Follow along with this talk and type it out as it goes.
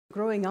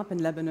Growing up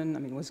in Lebanon, I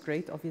mean, was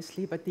great,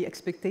 obviously, but the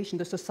expectation,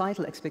 the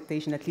societal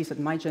expectation, at least at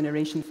my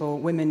generation, for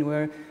women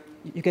were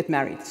you get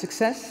married.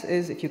 Success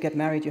is if you get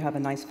married, you have a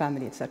nice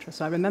family, etc.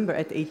 So I remember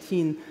at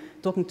 18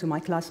 talking to my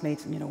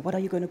classmates, and, what are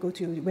you going to go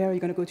to, where are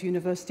you going to go to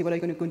university, what are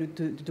you going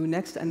to do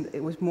next? And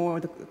it was more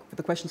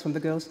the questions from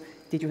the girls,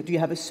 do you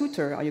have a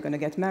suitor, are you going to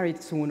get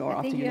married soon or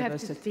after university? I think you have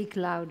to speak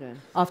louder.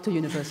 After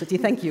university,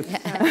 thank you.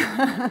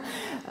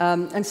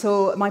 And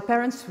so my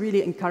parents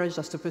really encouraged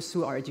us to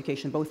pursue our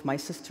education, both my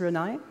sister and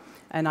I.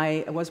 And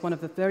I was one of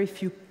the very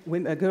few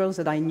girls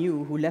that I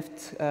knew who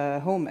left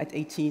home at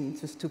 18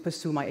 to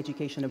pursue my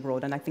education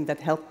abroad. And I think that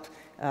helped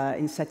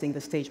in setting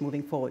the stage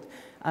moving forward.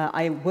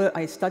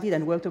 I studied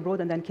and worked abroad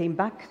and then came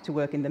back to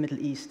work in the Middle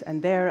East.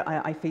 And there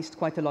I faced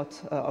quite a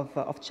lot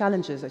of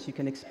challenges, as you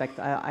can expect.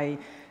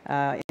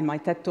 In my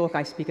TED Talk,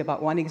 I speak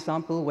about one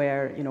example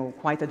where,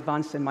 quite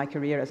advanced in my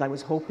career, as I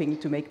was hoping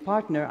to make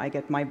partner, I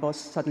get my boss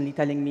suddenly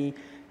telling me,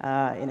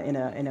 in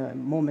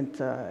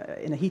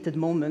a heated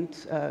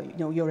moment,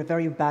 you're a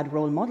very bad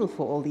role model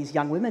for all these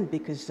young women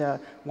because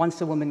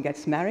once a woman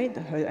gets married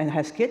and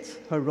has kids,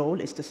 her role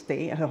is to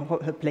stay,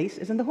 her place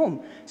is in the home.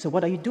 So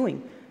what are you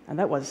doing? And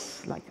that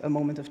was like a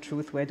moment of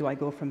truth. Where do I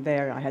go from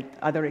there? I had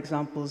other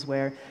examples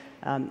where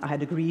I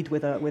had agreed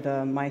with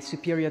my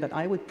superior that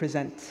I would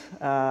present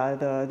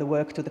the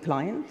work to the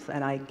client,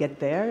 and I get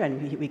there, and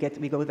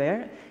we go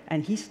there,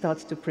 and he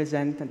starts to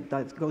present and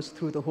goes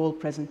through the whole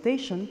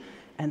presentation.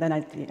 And then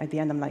at the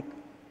end, I'm like,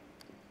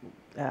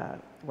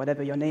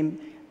 whatever your name,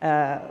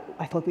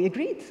 I thought we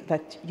agreed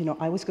that,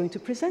 I was going to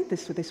present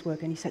this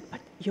work. And he said,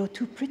 but you're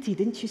too pretty.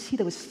 Didn't you see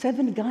there were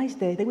 7 guys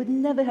there? They would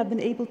never have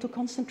been able to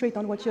concentrate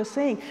on what you're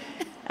saying.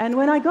 And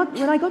when I got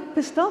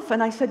pissed off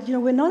and I said,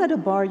 we're not at a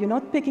bar, you're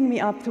not picking me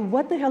up, so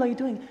what the hell are you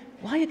doing?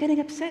 Why are you getting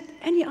upset?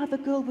 Any other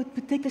girl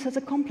would take this as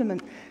a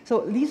compliment.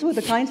 So these were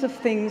the kinds of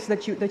things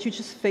that you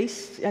just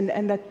face and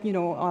that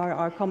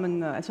are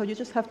common. And so you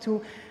just have to.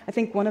 I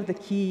think one of the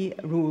key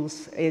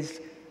rules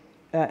is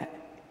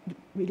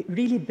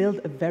really build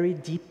a very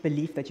deep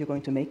belief that you're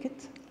going to make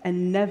it,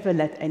 and never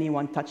let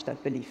anyone touch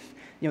that belief.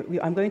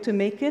 I'm going to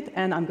make it,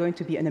 and I'm going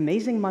to be an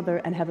amazing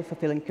mother and have a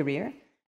fulfilling career.